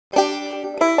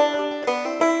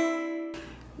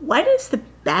what is the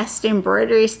best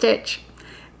embroidery stitch?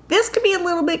 This could be a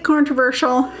little bit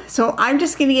controversial, so I'm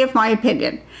just going to give my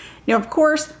opinion. Now, of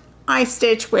course, I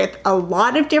stitch with a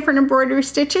lot of different embroidery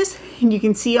stitches, and you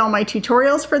can see all my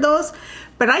tutorials for those,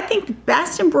 but I think the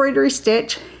best embroidery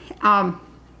stitch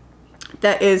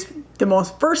that is the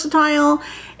most versatile,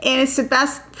 and it's the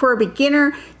best for a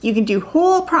beginner. You can do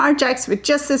whole projects with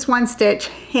just this one stitch,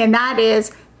 and that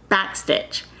is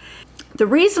backstitch. The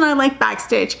reason I like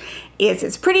backstitch is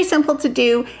it's pretty simple to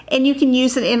do, and you can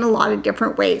use it in a lot of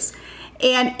different ways.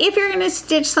 And if you're going to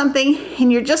stitch something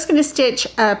and you're just going to stitch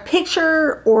a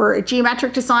picture or a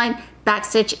geometric design,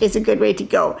 backstitch is a good way to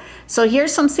go. So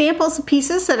here's some samples of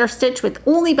pieces that are stitched with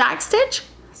only backstitch.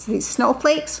 So these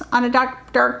snowflakes on a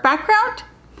dark background.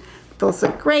 Those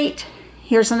look great.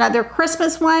 Here's another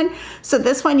Christmas one. So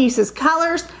this one uses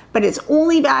colors, but it's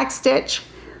only backstitch.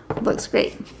 Looks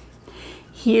great.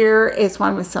 Here is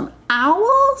one with some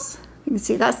owls. You can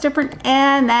see that's different.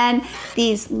 And then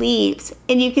these leaves.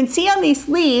 And you can see on these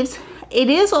leaves, it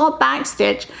is all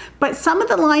backstitch, but some of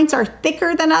the lines are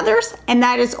thicker than others, and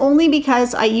that is only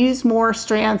because I use more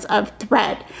strands of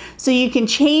thread. So you can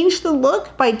change the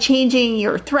look by changing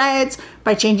your threads,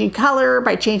 by changing color,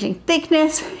 by changing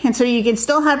thickness, and so you can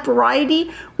still have variety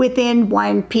within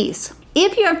one piece.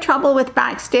 If you have trouble with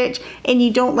backstitch and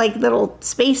you don't like little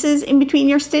spaces in between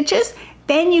your stitches,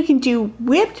 then you can do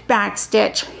whipped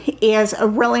backstitch as a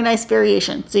really nice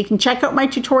variation. So you can check out my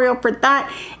tutorial for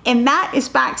that, and that is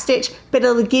backstitch, but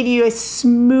it'll give you a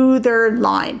smoother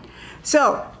line.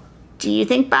 So do you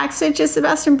think backstitch is the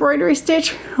best embroidery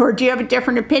stitch, or do you have a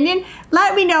different opinion?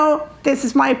 Let me know. This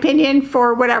is my opinion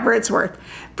for whatever it's worth.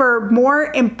 For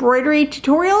more embroidery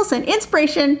tutorials and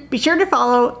inspiration, be sure to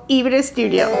follow Epida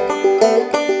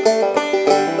Studio.